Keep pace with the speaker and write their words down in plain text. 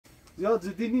زیاد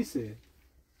جدی نیسته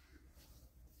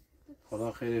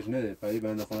خدا خیرش نده پری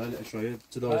بنده خدا شاید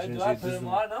چه داشتین شاید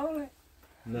پرمار نمونه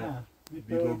نه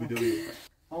بیدو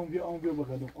اون بیا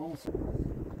بخدم اون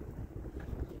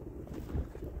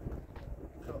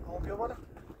بیا بالا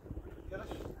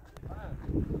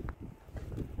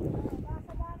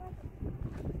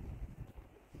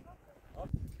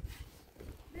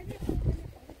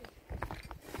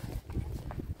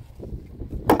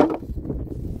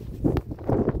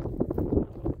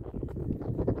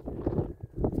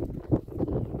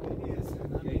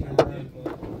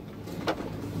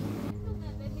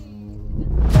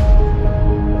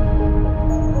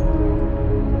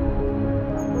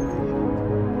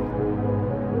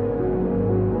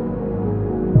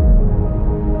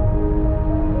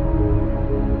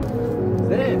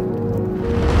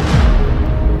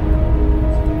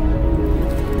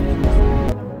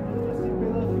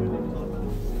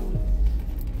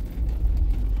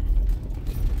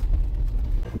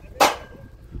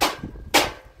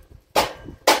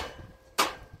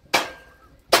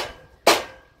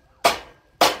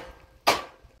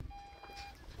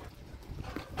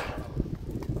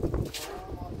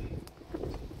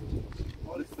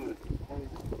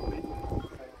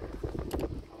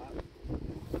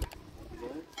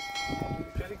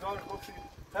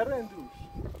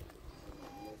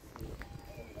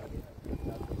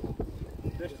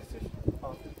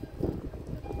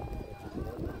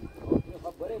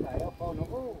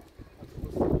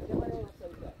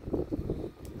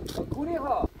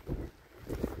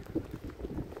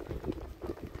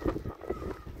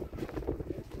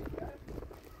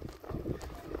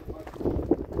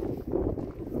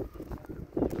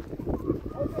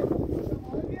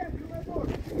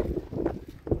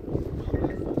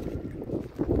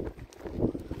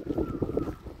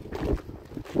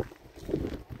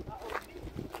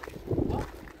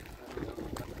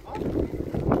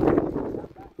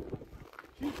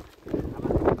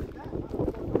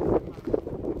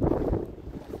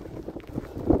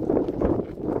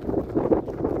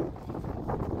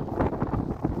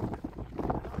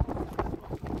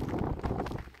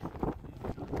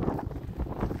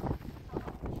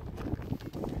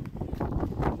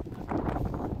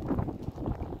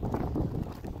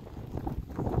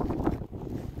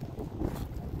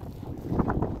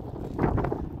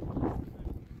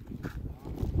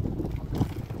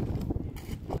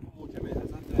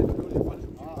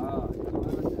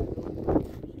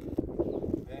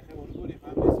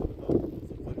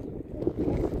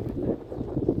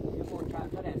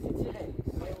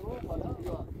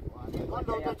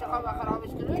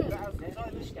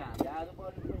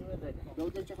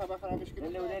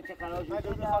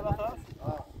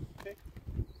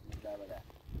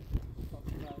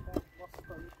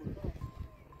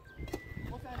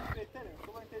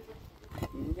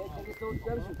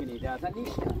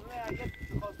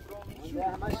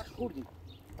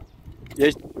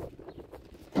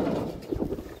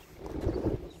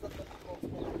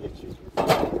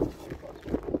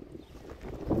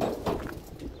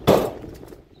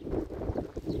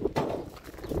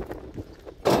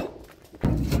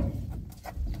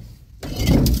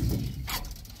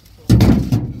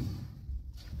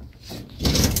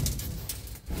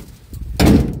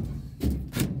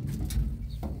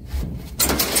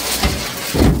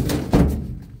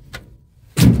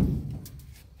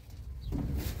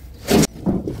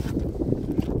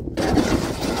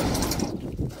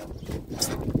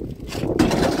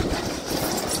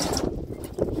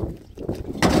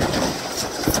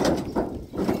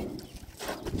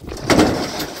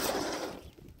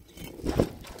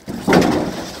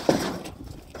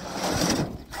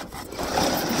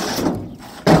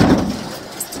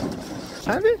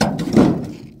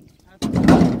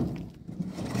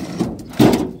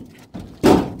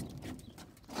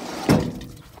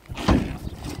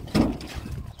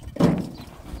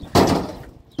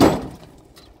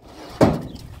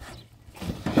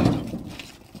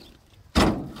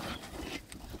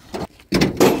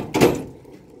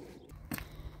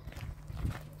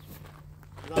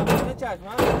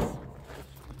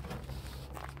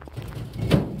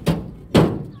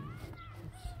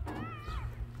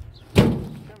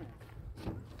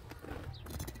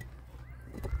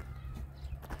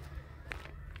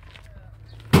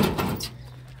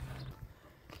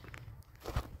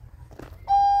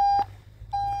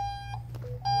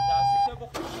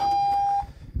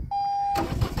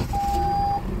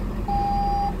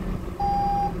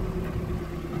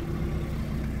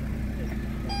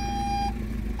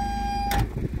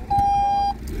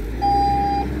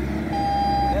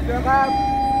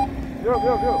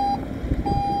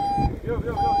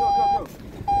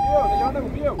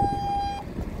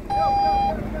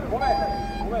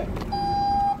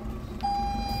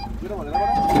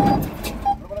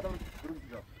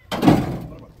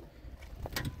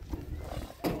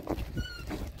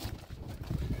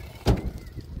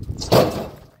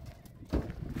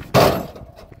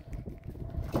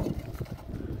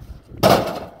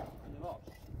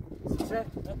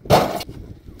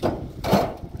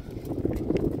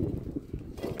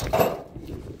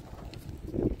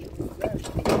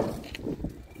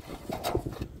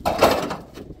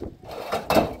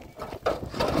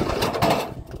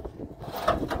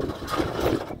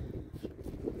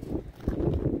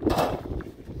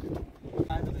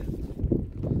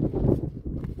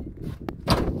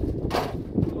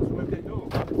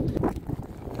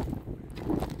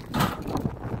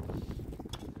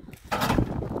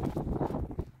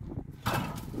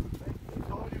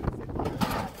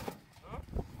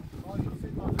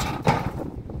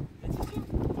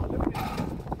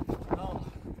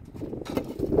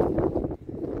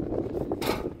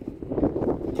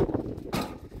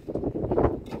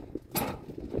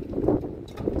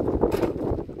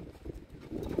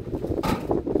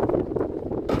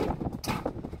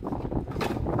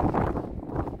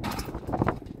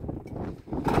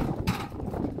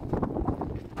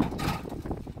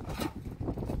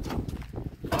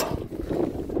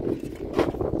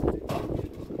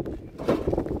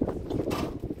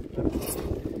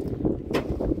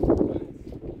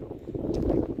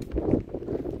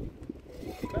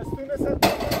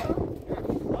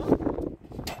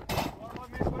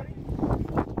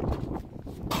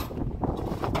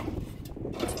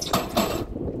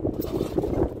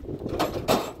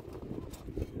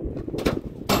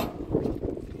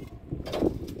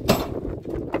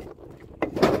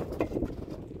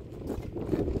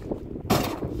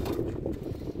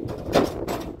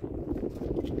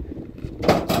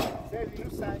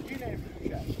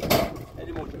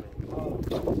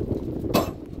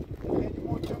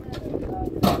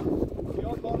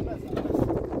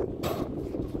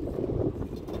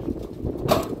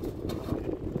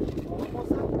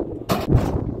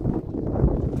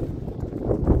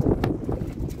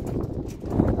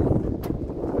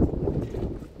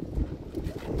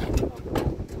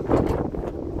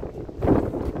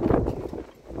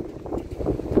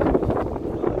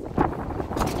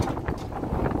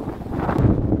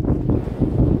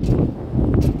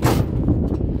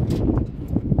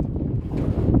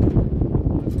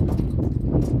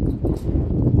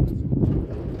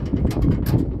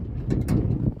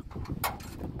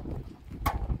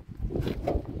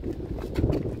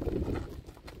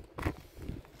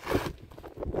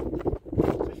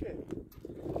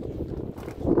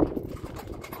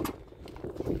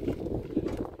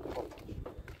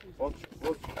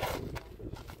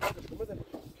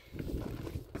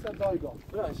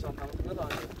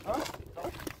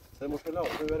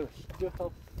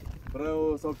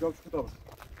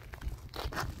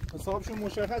حسابشون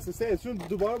مشخصه سه چون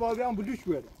دوباره باید برم بلوش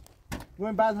برم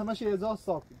من بعد همش اعزاز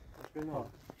صاف کنم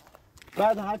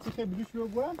بعد هر چی که بلوش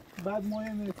بگم بعد ما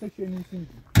یه نرسه که نیستیم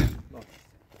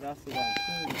دست دارم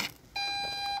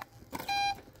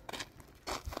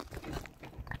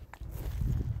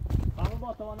همون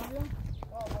با توانا بیام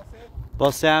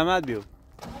با سه احمد بیو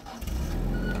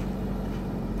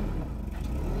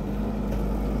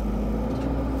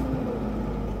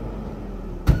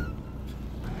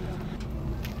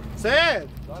سید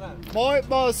ما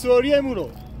با سوریمون رو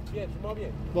بیه شما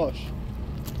بیه باش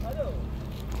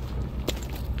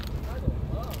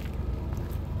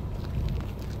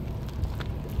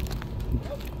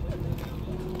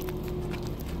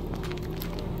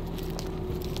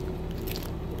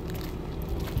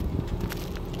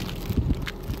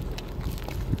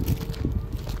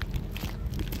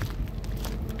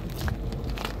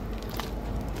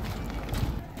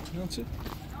چی؟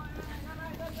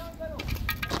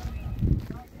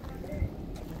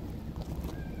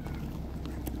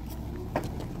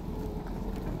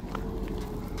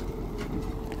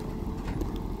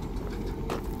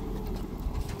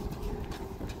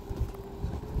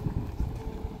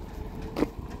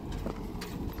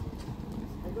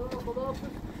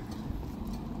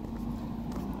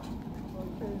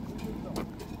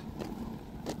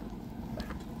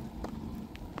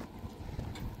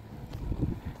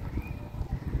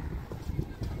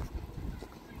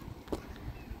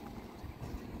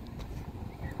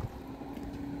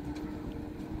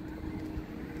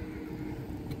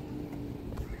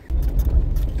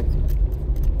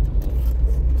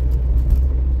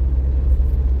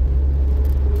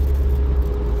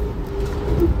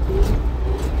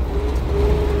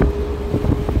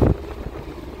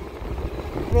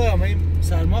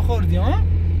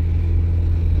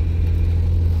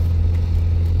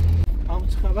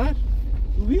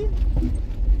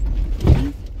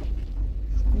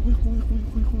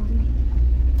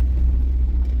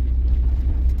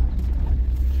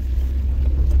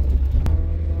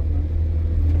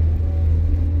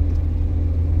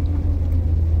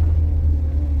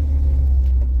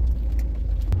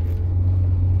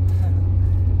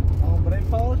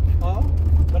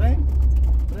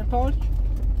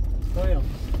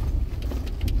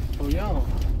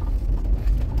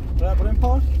 بریم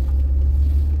پارک.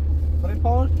 بریم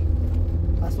پارک.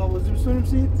 اسباب بازی بسونیم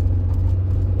سید.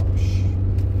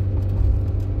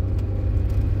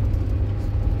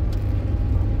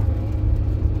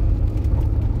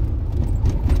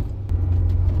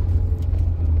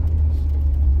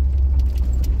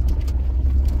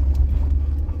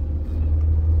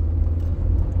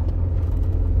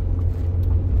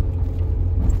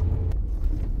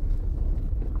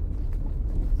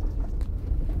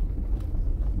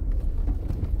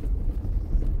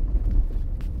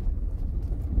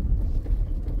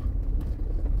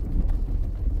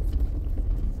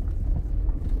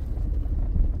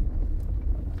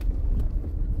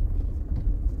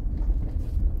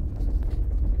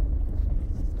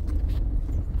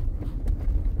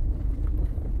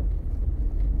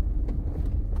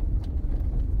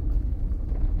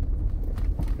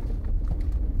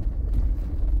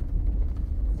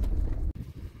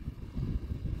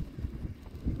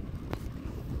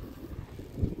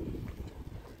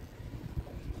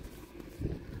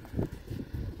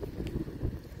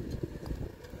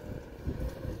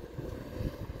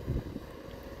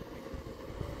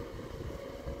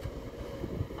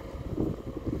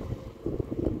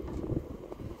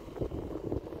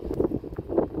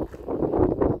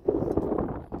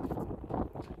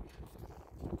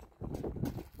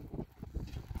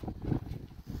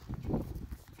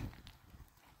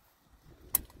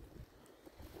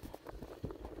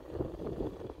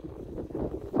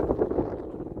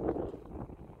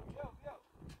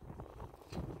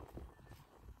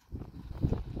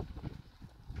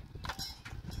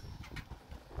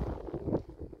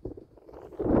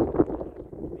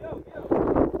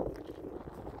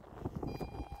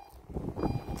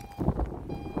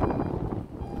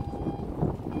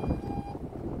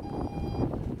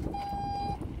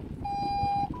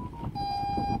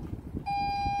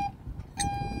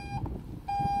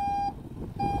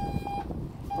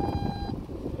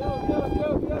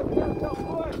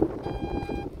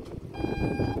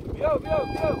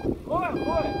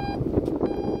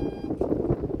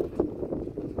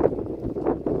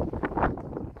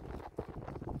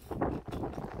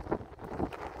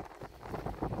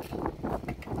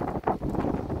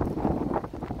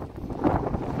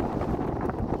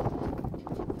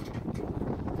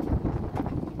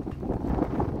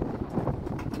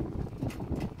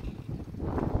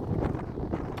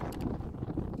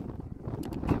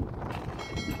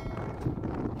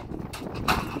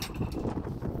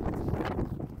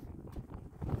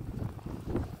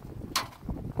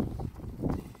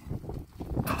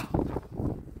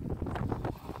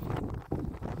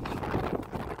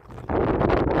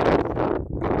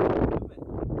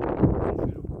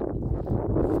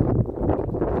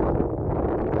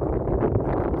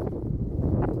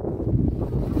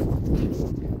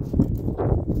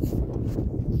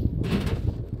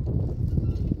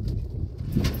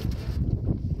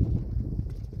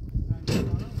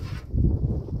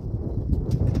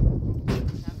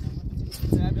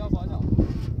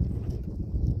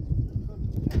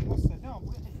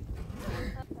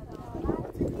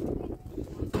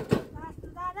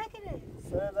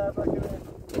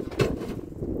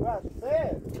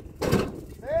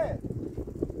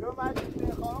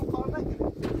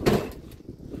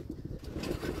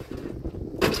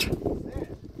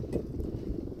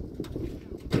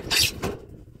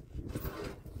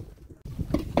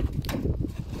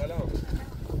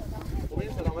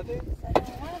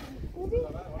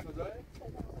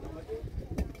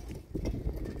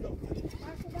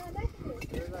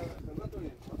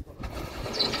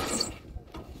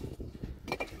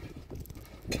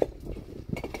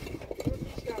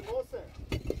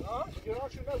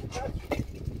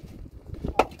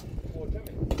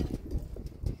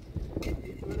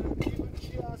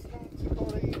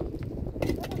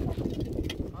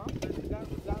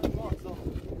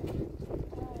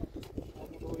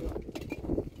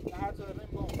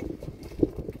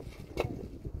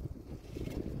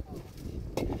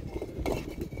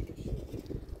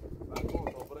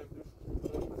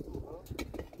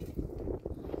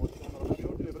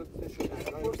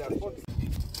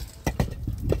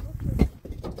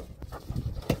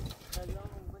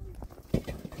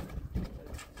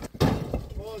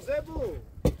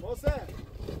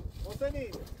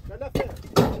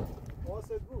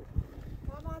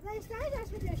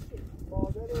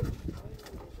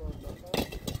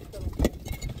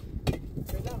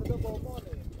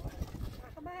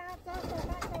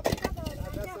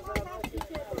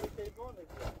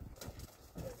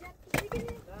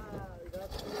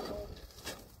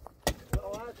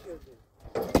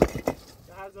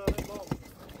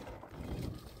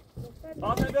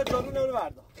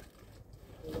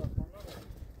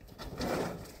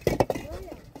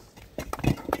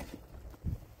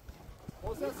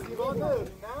 سیمان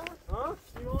نداری نه؟ ها؟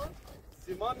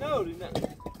 سیمان نداری نه.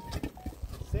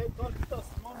 سه کار که تا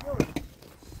سیمان نداری.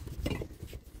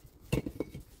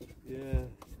 یه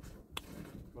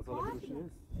مثلا بروش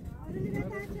نیست.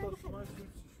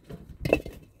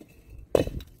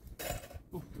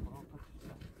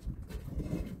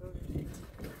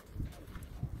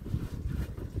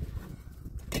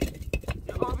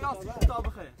 یه آبی آسیش تا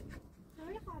بخیر.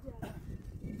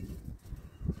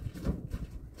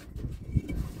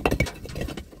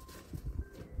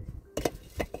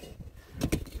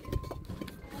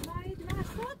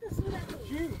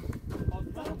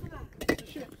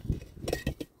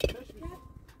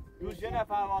 یه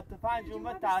نفر وقت 5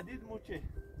 اومد تعدید موچه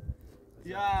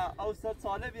یا اوسط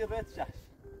ساله بی رد شش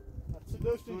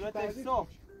صورتش صاف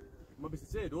ما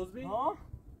 23 دوز بی؟ ها؟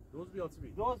 دوز بی آتی بی؟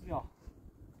 دوز بیا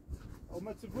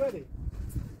اومد چه بوری؟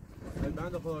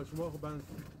 بند خدا شما خب بند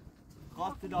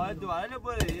خواست لایه دواره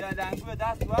بره یا لنگو به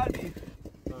دست بر بی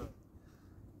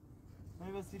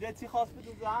من وسیله چی خواست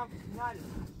بدوزه هم نرید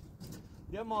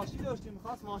یه ماشین داشتیم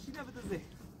میخواست ماشین بدوزه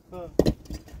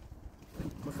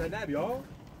مسلبی ها؟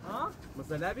 ها؟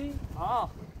 مسلبی؟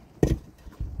 آه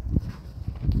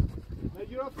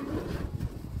نجی رفتی؟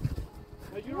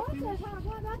 نجی رفتی؟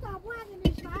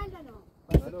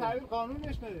 بس تحویل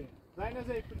قانونش نده زنی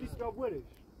نزدی پلیس بیا برش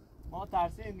ما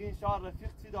ترسیم که این شهر رفیق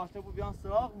چی داشته بود بیان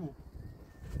سراغ مو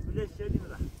بلش شدیم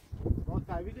رفت ما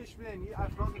تحویلش بدن این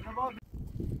افراد نبا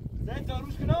زن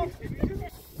جاروش کنم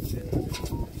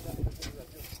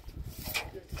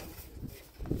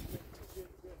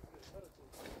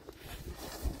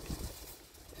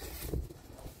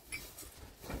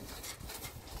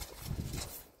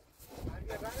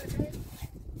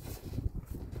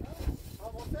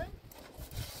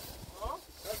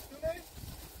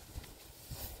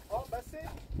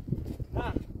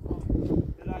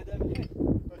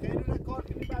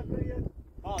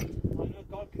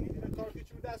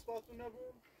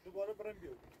دوباره برم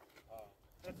بیاد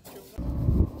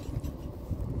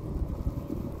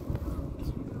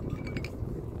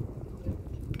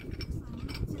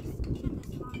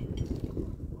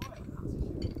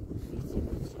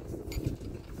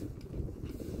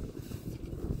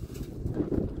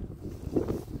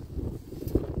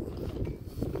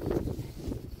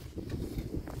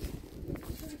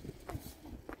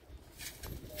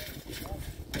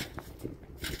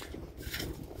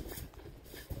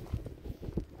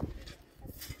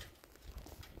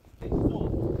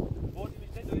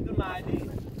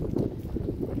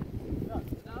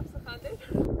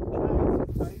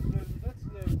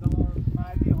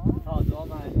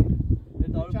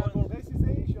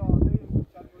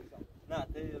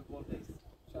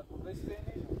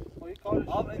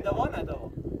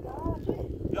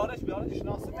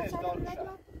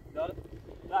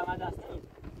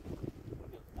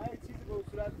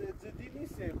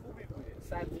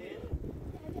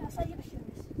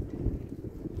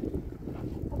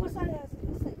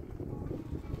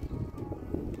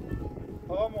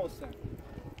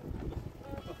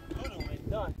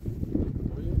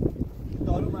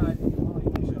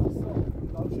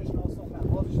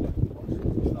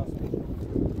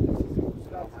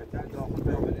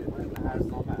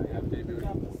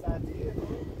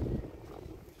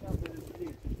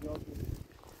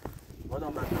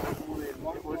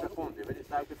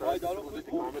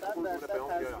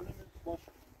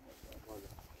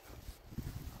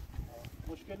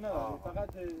مشکل نداره فقط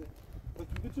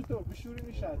تو بشوری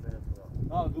میشه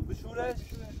بشورش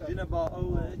جنه با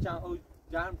او چند او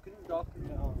گرم کنیم داغ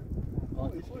کنیم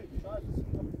آتیش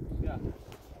کنیم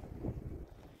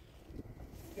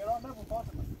گران نبود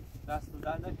فاطمه دست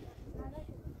در نکنیم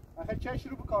آخه چه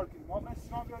شروع به کار کنیم ما من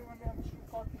سیمان بیاریم من بیارم شروع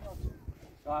کار کنیم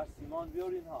شهر سیمان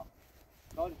بیارین ها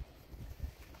کاری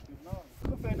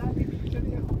تو فعلا دیدی چه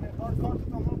دیگه کار کنیم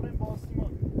ما بریم با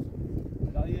سیمان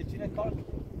لا یه چینه کار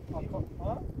کنیم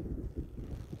ها؟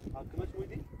 حکمش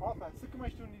بودی؟ ها فن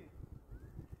سکمش تو نیدی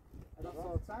الان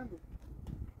ساعت چند بود؟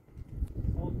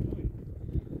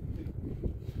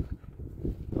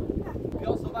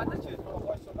 بیا صحبت نچه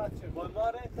خواهش صحبت چه؟ با ما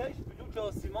رنتش بدون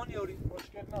که سیمان یاریم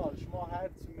مشکل نداره شما هر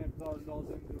چی مقدار لازم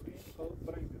دارین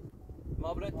برین بیاریم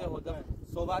ما برای تهوده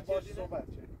صحبت باش چه صحبت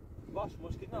چه؟ باش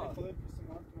مشکل نداره خدا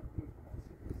سیمان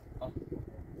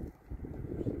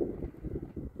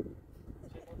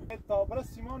تا برای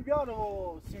سیمان بیاره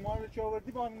و سیمان رو چه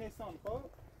آوردی با همین نیستان خب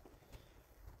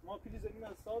ما پیلی زدیم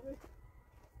از صابه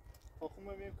خب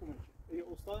ما میم کمک ای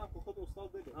استاد هم خود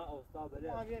استاد بده ها استاد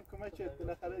بده ما میم کمک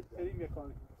بالاخره کریم یک کار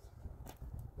کنیم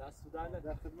دست در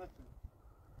در خدمتتون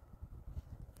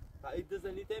تا اید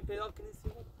زنیت این پیدا کنی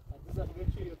سیمان از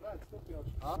زخم چی رد تو پیاش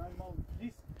من ما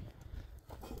لیست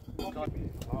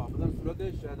بذار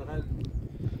صورتش حداقل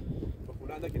با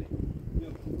خوله نکنه.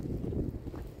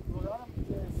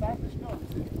 سرش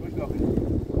نمیشه. خوش داخلی.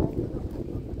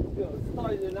 بیا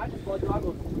استایل نکش باید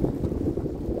نگو.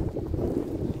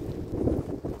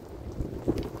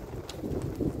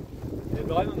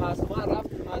 ابراهیم معصومه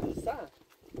رفت مدرسه.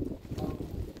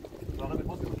 واقعا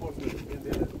می‌خواستم بپرسم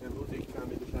امروز یک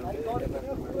شنبه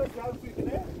دوشنبه خوبه جواب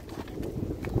میکنه.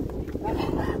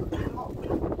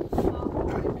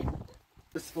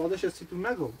 استفادهش از تو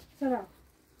نگو. چرا؟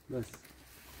 بس.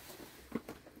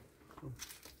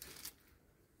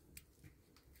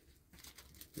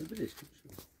 ببینش کن.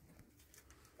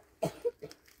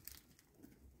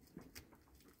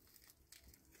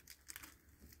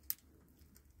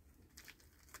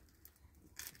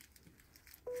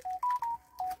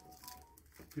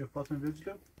 بیا فاطمه بیا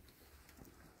جلو.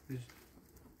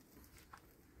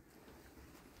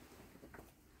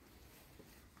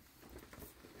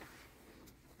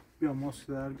 بیا ماسک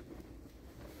در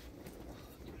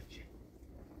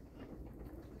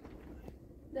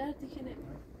دردی که نه.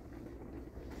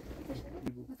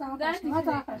 دردی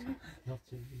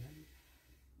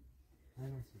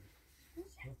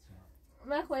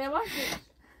من خواهیم باشه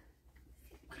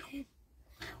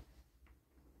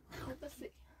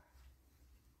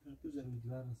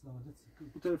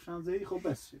اون طرف شانزهی خب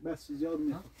بس زیاد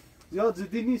میخواد زیاد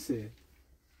زدی نیسته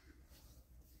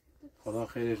خدا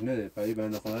خیرش نده پایی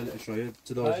بنده خدا شاید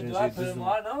چه داشته باید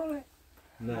مار نماره؟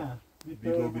 نه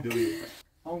بیدو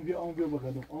اون بیا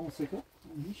بقدم اون سکه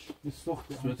نیش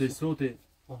بسخته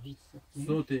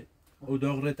صوت او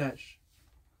داغرتش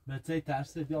بچه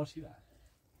ترسه بیاشی بر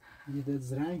یه دت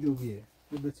زرنگ رو بیه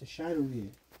یه بچه شهر رو بیه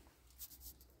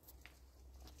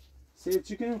سید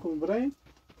چی کنیم خون براییم؟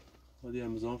 خودی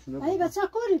امزام شونه ای بچه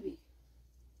قوری بی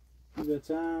این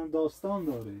بچه هم داستان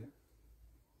داره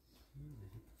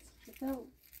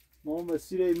ما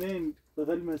مسیر ایمین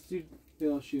بغل مسیر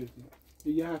پیاش شیردیم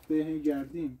یه هفته هی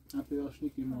گردیم هم پیاش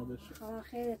نیکی مادر شد خدا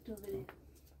خیرت تو بری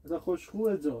بذار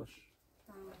خوشخوه جاش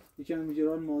یکم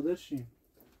میگران مادر شیم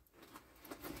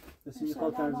کسی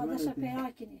میخواد ترجمه مادرش ندیم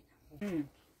پیدا کنید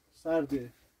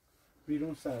سرده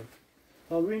بیرون سرد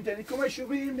تا ببین تنی کمه شو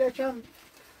بریم یکم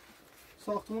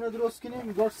ساختمون درست کنیم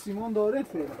میگار سیمان داره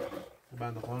فعلا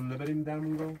بنده خانم نبریم در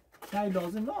مونگا نه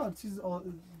لازم نه چیز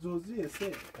جزئیه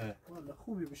سه والا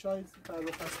خوبی به شاید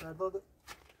پرداخت نداد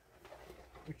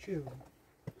اوکی بود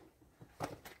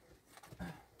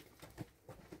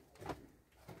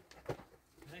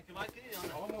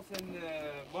آقا محسن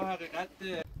ما حقیقت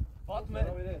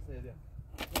فاطمه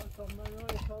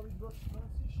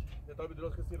کتابی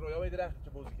درست کسی رویا بایده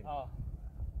چه بازی کنیم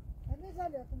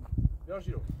بیار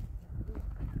شیرو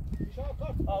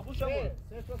بوشا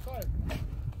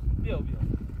بیا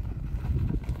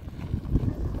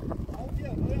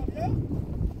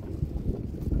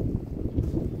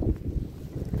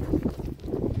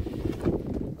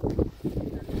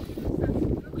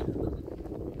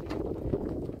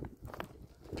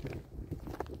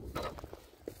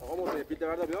آقا محسن پیل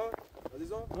بردا بیار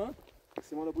عزیزان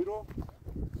سیمان بوی رو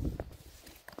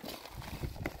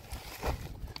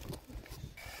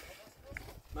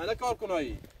منه کار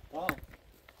کنایی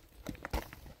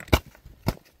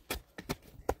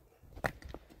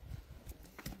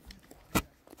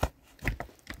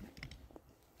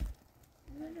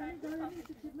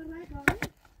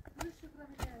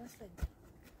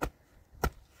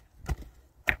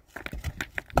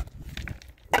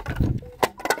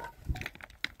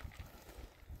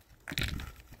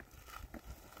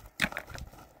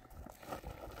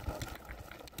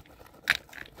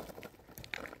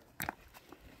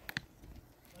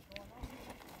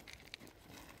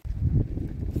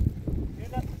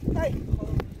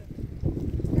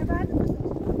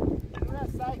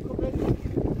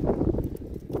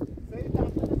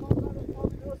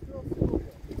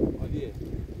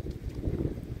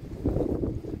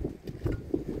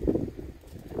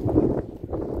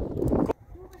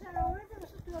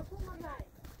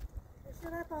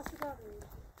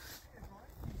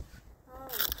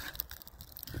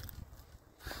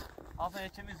آفرین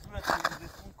چه می صورت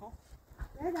بزرگتون کن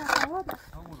نه در هوا ده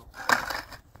همونو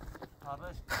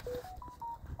حرش خوبه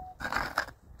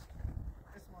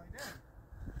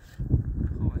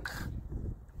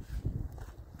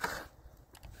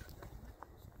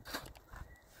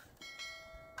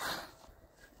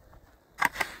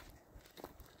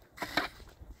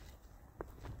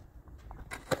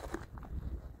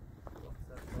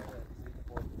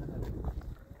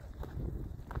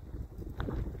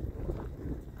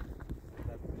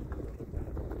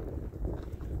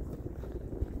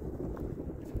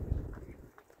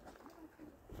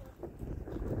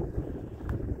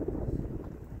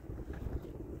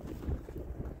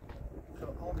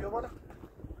بالا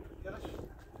گرش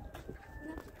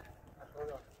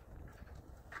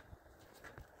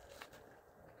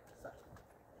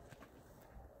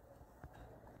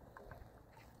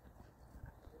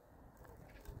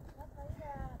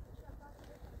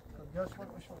گرش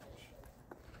بالا بشو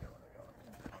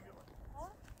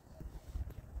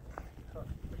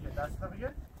دست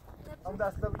بگیر هم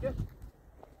دست بگیر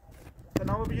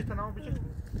تنام بگیر تنام بگیر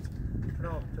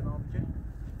تنام بگیر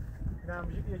اینم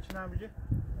بگیر یکی نم بگیر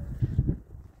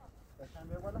بشن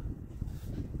بیا بالا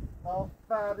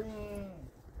آفرین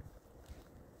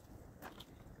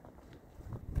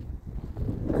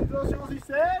Situation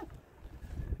ici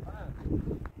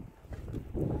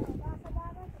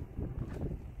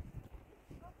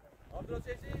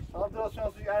آبدراز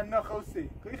شانسی انا خوستی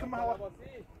کلیخ ما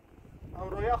ام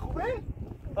رویا خوبه؟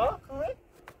 ها خوبه؟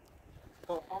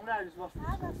 خب ام نریز باش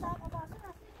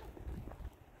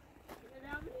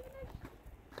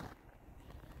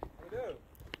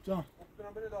جان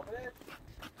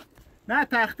نه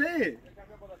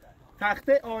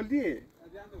تخته عالیه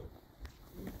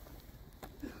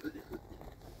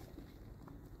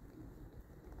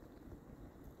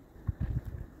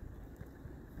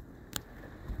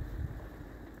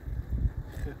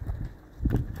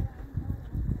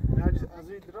از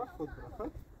این درا خود برا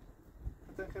خود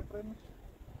حتی خبره میشه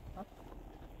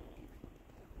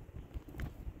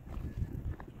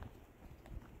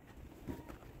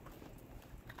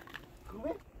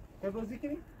خوبه؟ بازی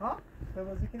کنیم؟ ها؟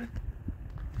 بازی کنیم؟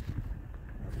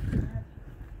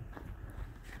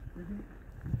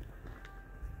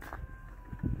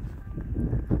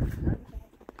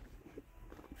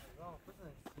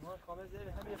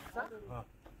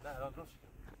 نه الان درست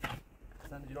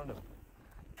sen ایران نبود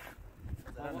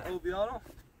او بیارم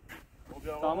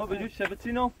تمام بجوش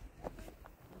شبتینو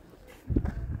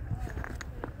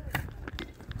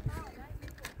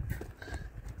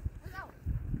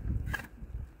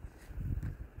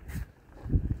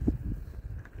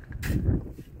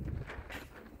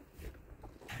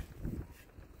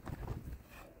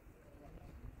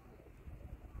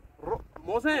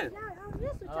محسن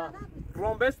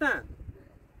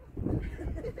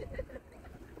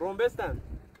رومبستن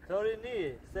طوری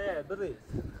نی سه بریز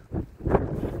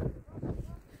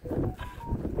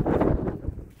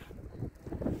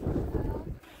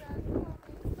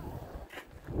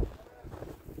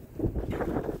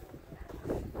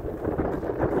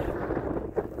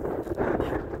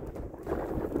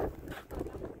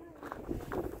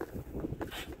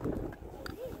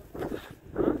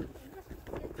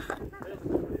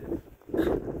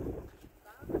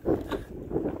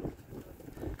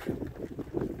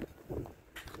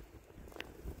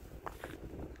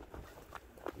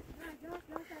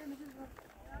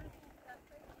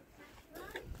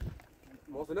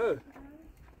محسن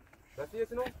رفتی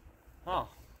اسنو ها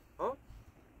ها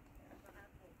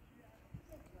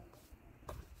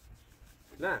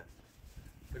نه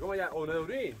بگم یا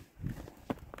اونورین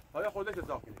ها خودت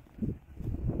حساب کنی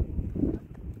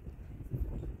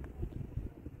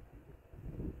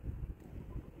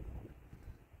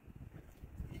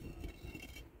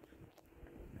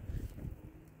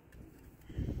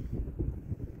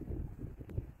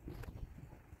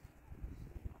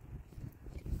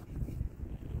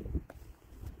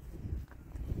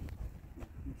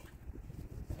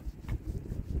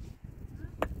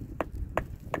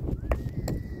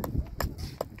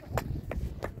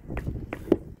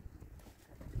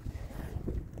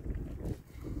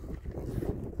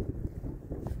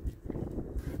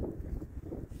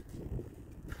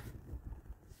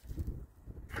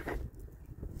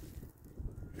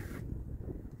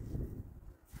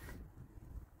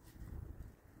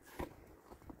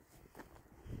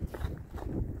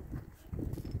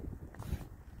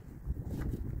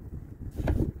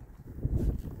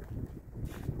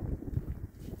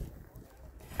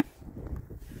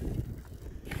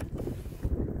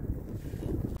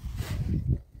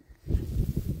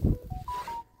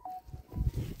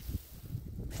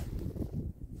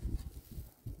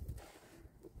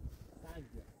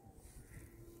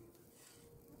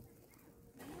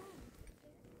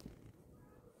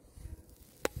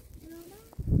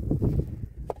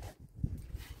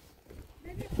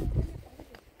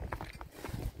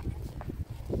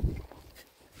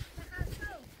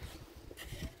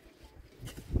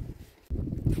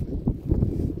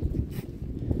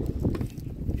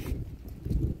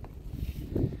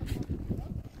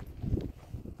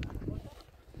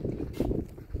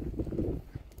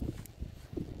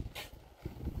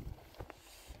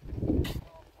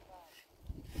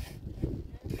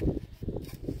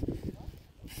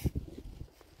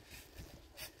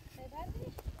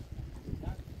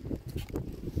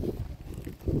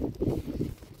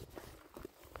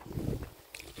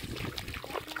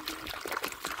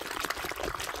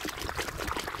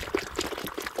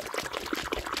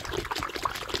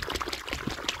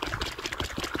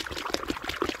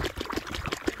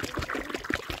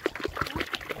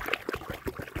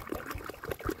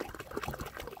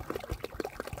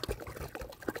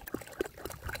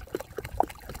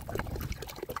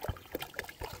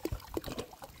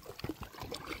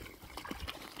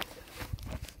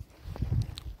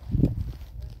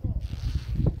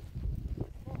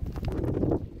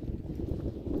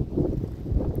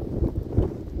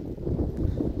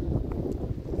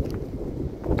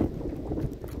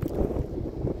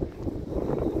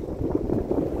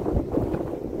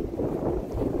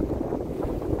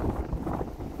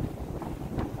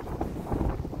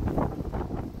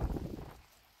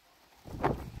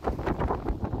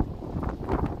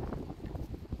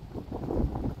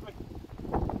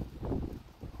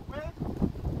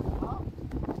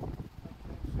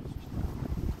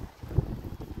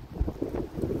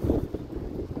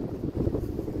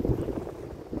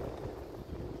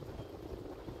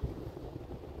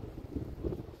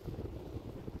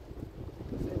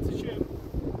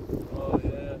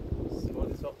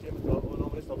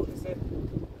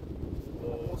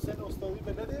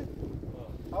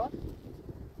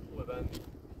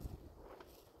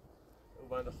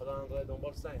بنده خدا هم رای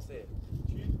دنبال سعی سه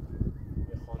چی؟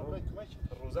 یه خانم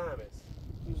روزه هم است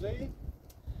روزه ای؟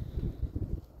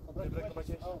 برای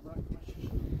کمکش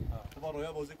تو با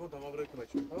رویا بازی کن تا ما برای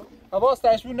کمکش حواس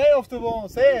تشبیه نیافته با اون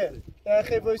سه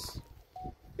دقیقه باش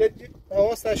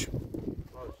حواس تشبیه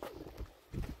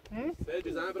سه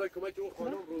جزنه برای کمک اون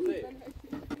خانم روزه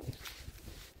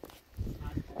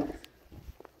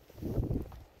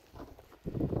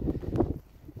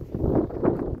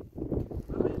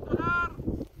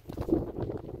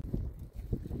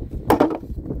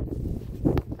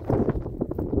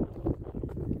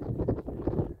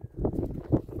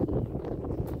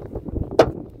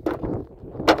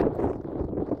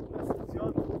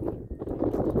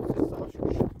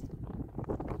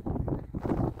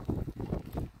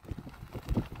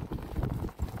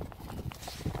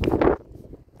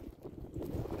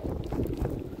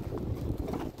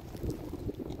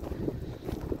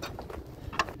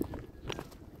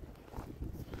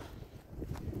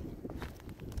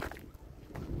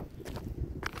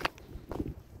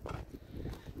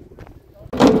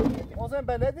موزن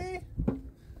بلدی؟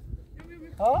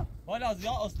 ها؟ حالا از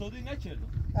یا استادی نکردم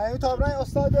ایو تابرای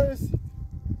استاد درست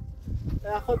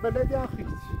خود بلدی هم خیلی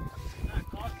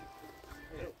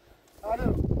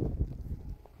الو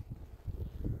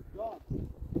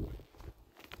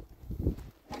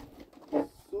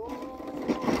سو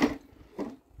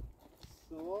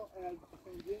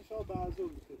خنجین شو بازو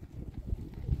بشه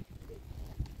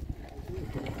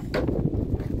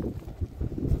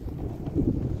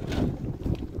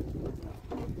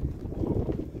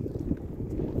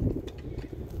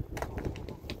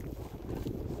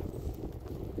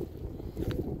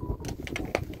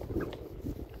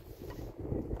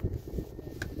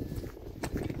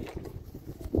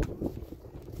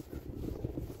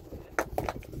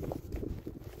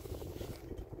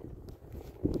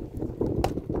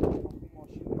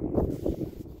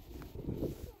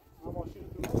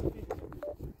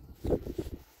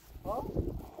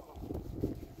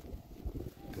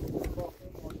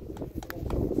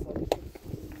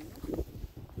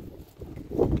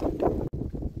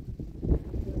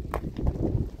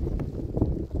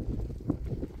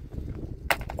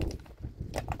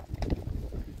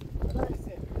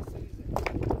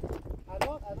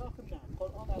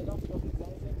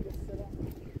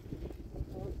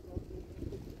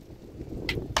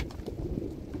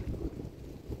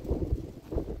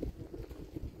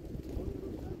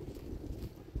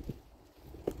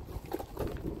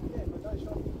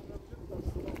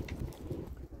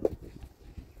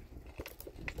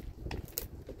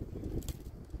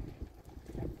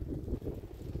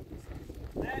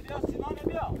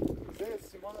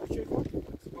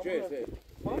چه سه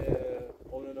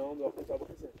اون نام داخل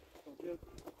طبقه سه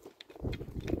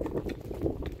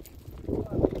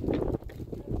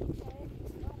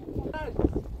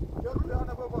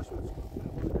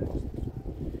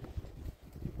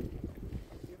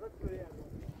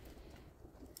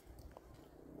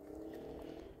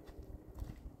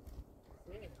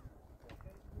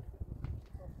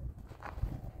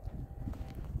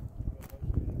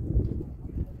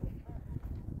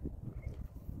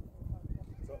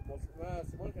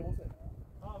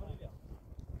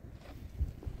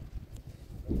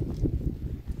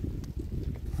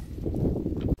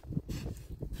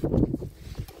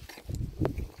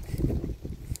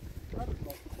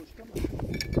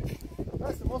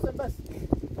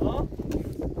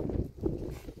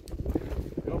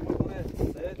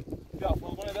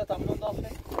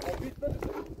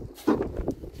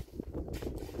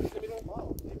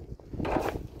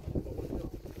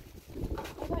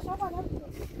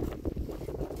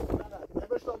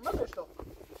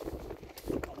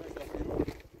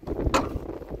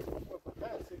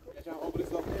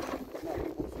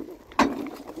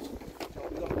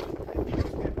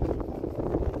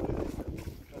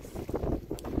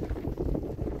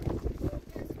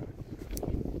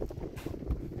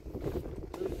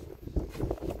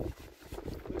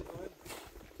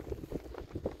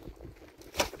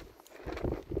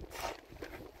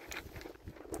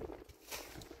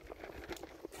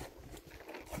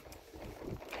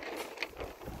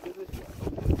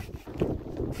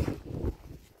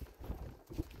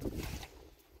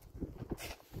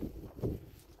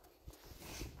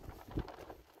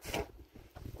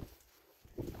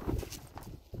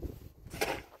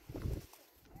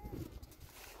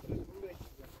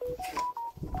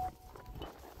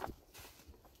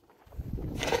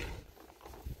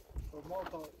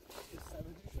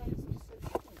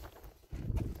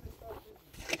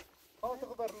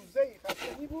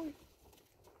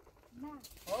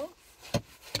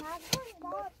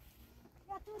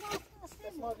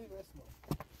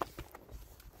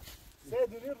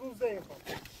کنی روزه ای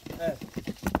خواهد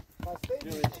خسته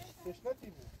ای بود تشنتی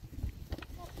بود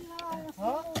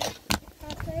ها؟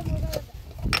 خسته ای بود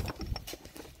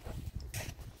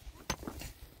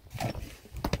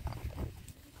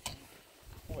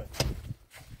خوبه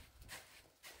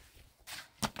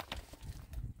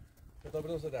کتاب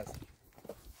بدون دست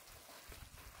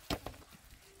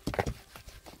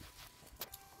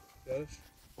یارش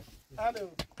الو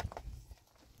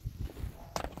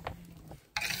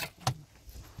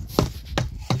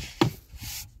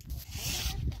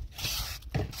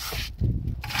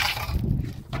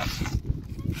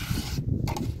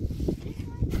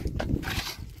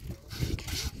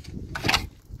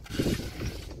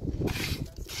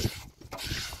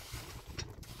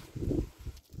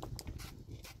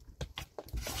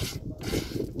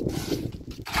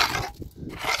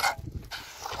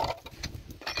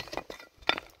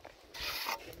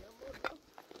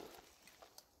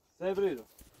Sevrido.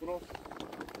 Pronto.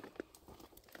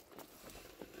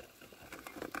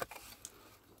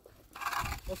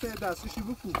 واسه دستشی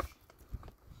بکوش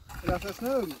دستش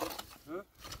نداری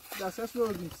دستش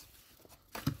بردیم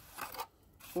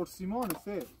پرسیمانه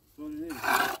سه سوری نیست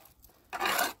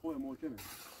خوبه محکمه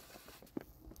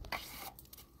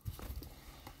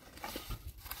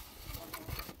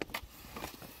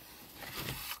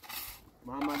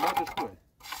محمداتش خوبه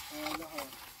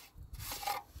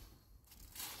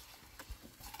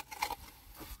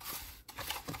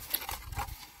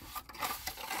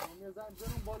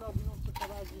زنجانم بالا بینم چه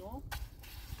خبردی هم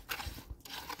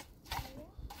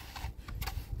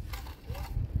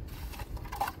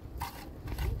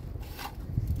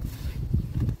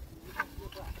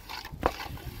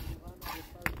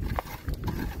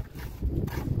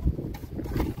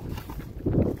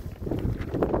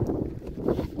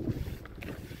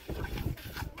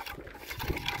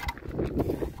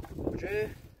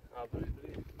چه؟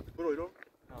 برو ایران؟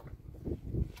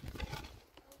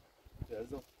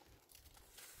 جزا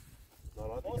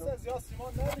محسن زیاد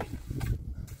سیمان نبید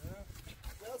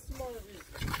زیاد سیمان بید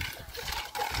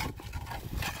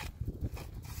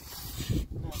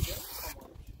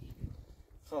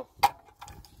خب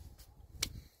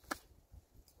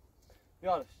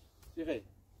بیارش چی خیلی؟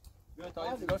 بیا تا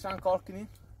این سیگار چند کار کنیم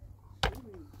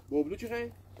بابلو چی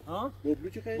خیلی؟ ها؟ بابلو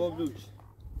چی خیلی؟ بابلوچ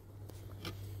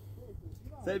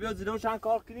سه بیا زیرو چند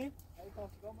کار کنیم ای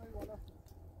کافیگاه مایی بالا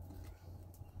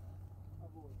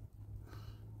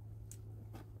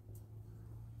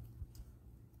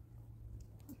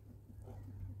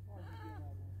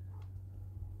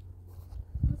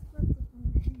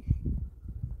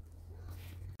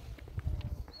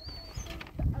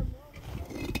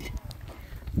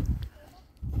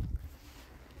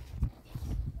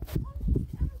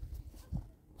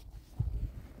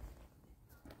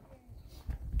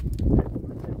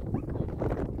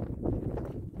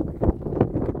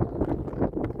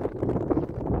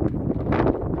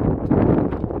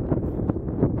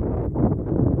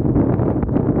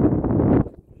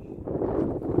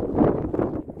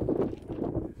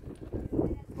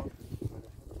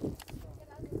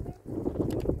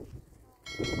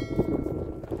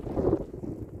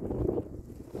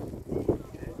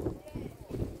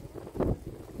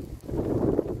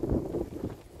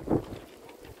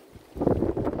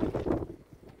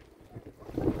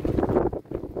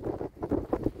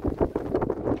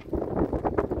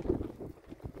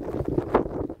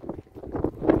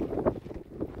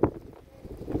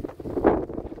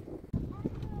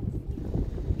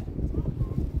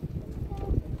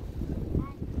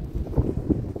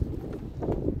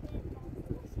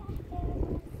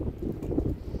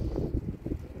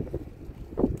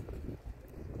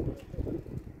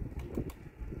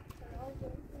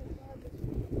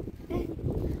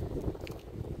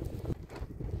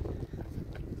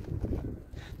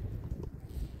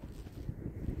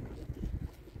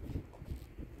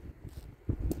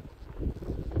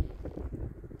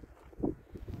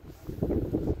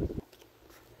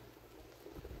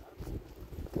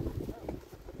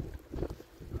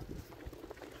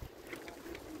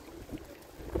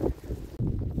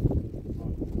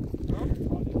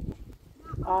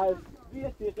از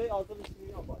 20 دقیقه آزادش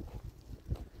میام باید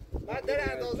بعد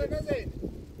در اندازه نزین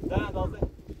در اندازه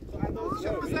اندازه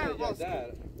چه بزن باز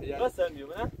بس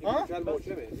میومه ها؟ چند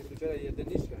محکمه این چرا یه دل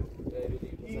نیست که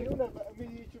اینونه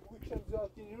میدی که بویشم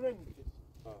زیاد که اینونه نیست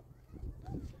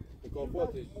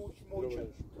کافاتش موچه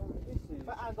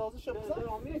و اندازه شو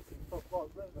بزن خب باز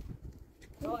بزن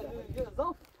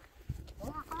اضاف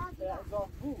اضاف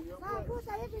بو یا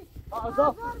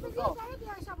اضاف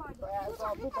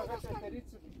اضاف بو بغش اتریت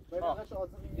بغش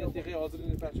آزمی یه دقیقه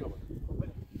آزادی نفرش آمد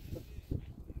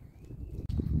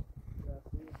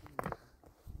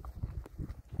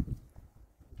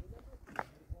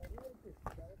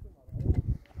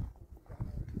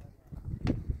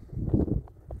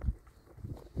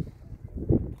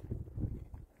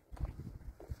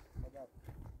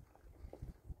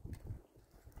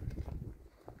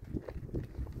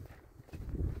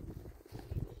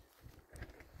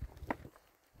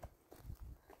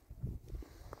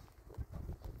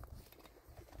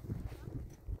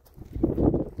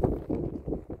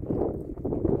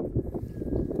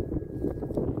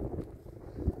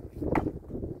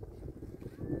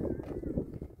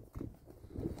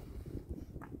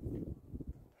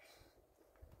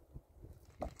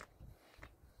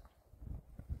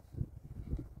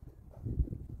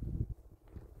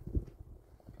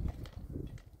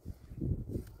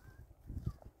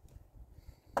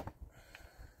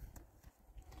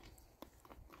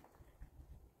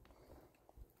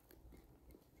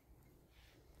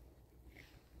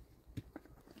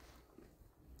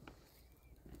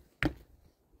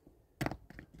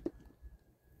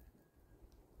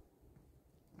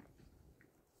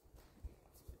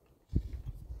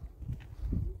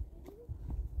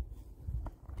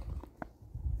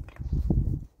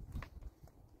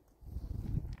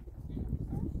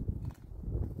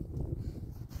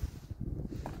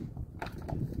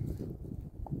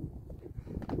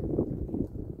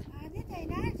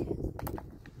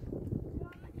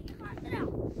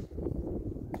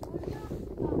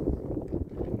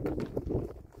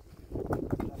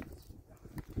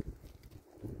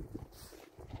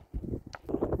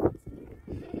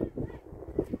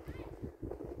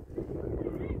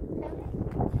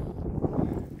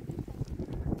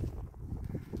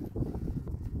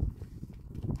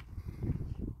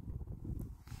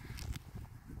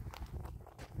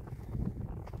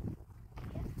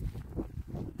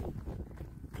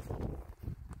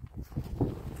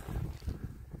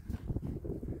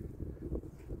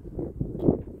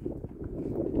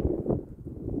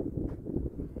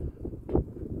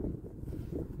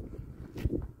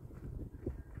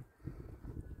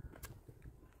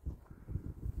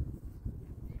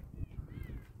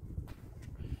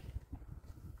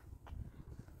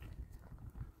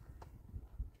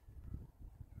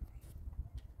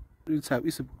سب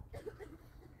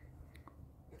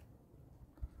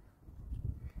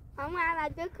اما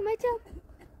عوض بکنم چون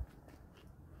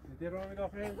دیدی رو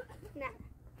میدافعه؟ نه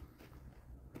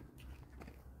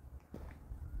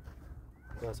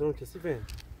اصلا کسی فهم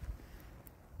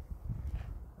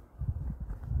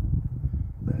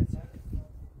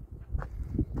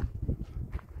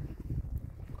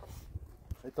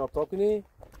تاپ کنی؟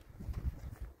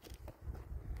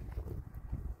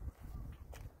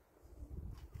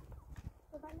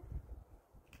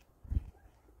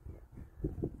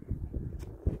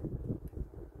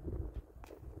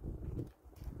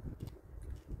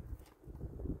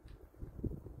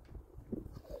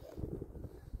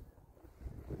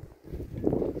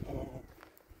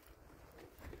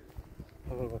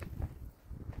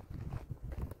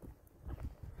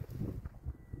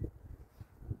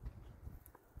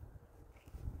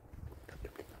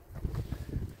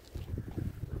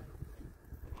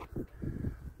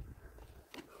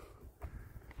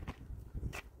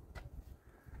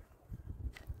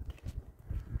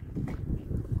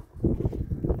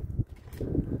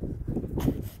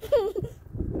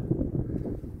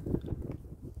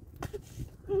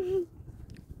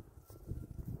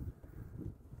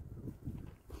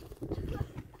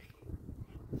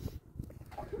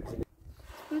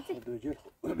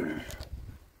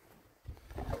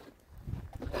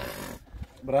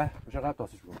 برای بشه قبل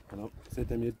تاسیش کن کنم سه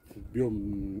تمید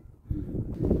بیوم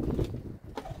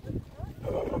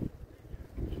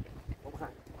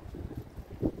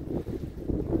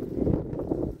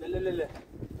لا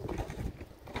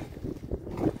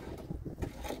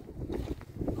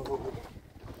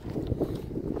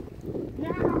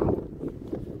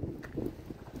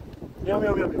يوم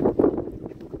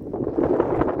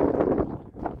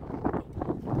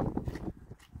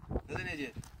لازم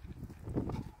يجي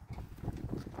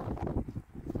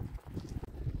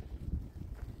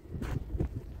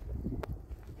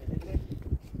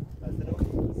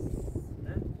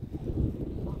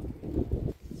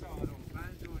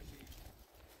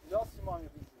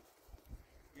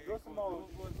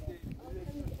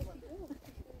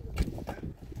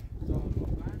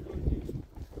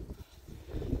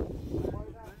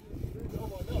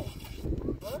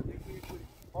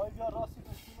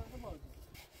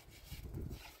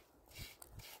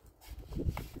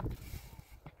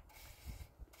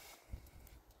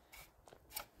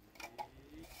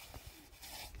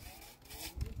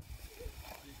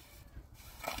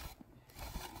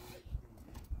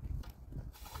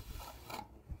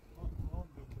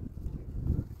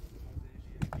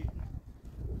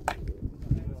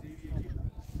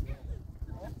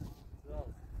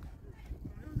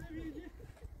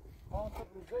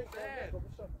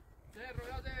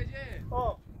Roya deve.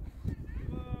 Oh.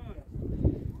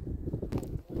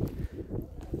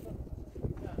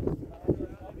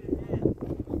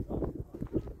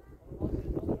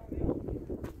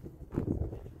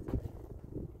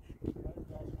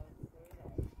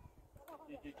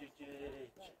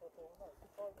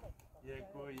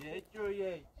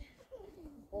 یک.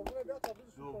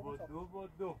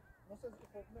 دو.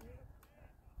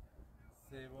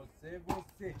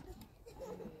 سه.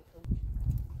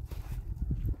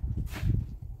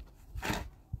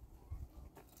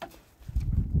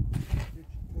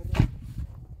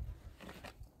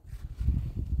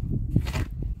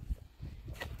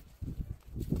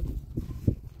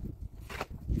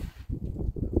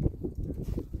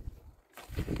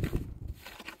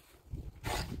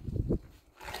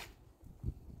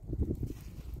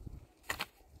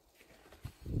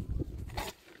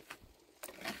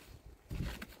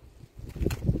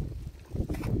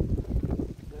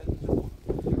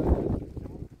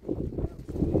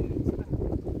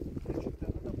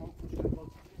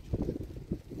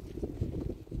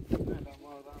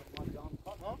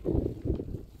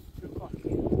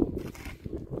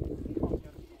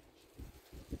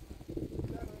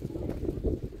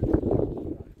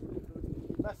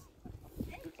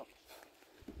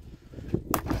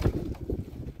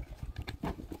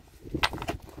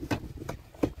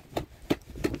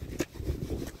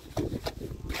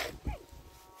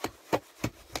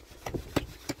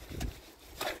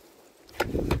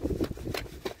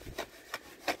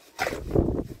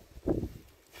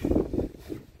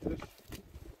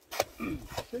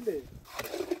 Chile.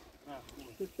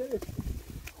 Chile.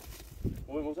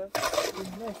 Come Mose?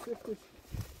 Ne, septisch.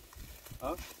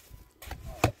 Ha?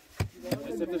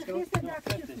 Septisch kan?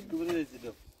 Septisch. Kom er eens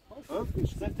in. Ha?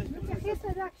 Septisch.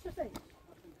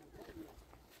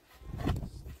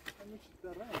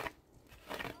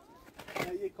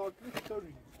 Je kan het zo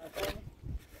doen.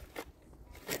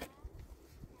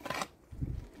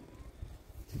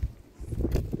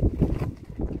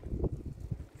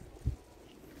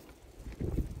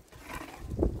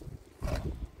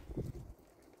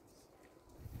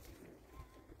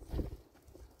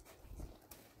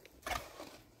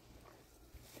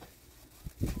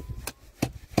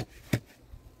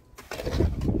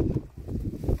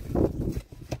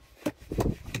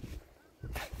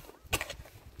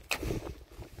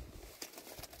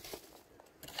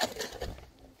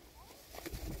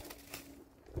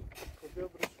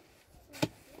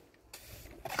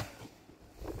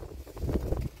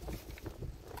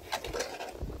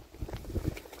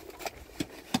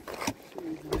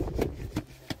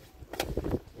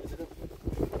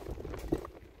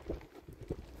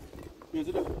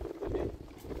 gözü de.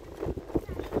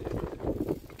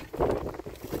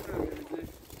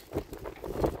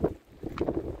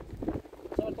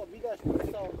 Çar ta bir daş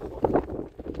bir sağ.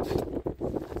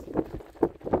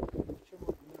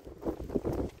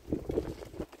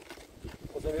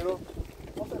 Cosa vero?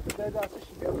 Posso fazer da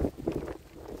assistir.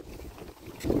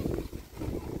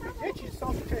 Gente,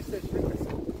 só se quer ser.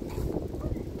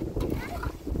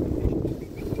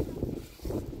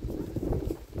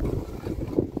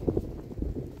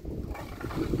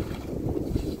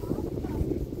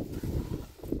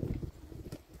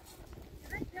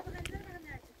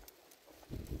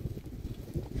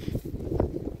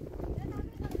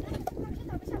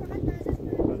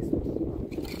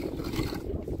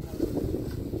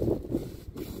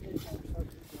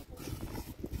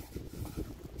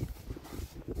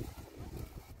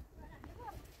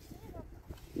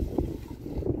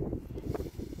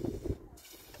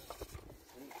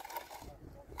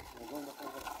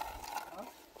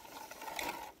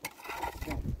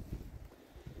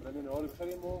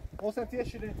 Você tinha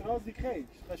cheiro de trás e creio.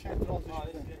 Está cheio de trás e Ah,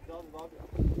 creio. esse é o nome.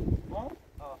 Hã?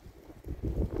 Ah.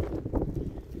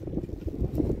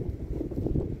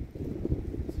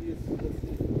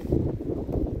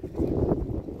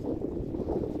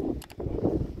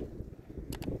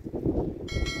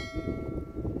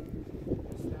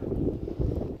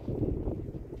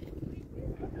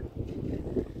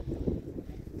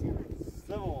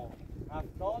 سوم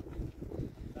هفتاد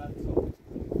در صبح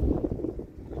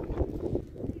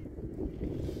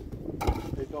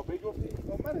اضافه گفتی؟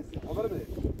 آمده بده.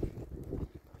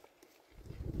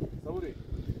 صبوری.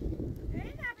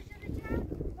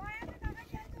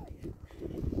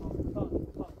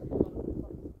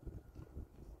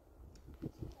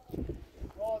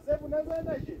 واضح بود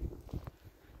نزده نگی.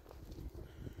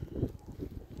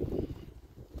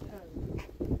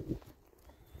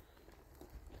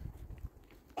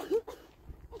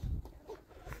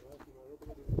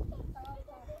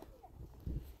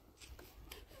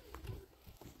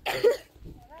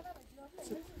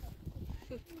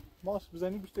 ماش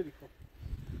بزنی بیشتری کن.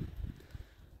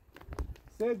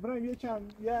 سید بریم یه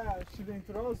شیرین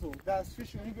ترازو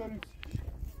دستفیش رو بیاریم.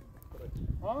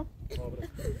 ها؟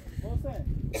 واسه.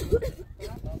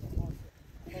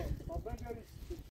 بریم بیاریم.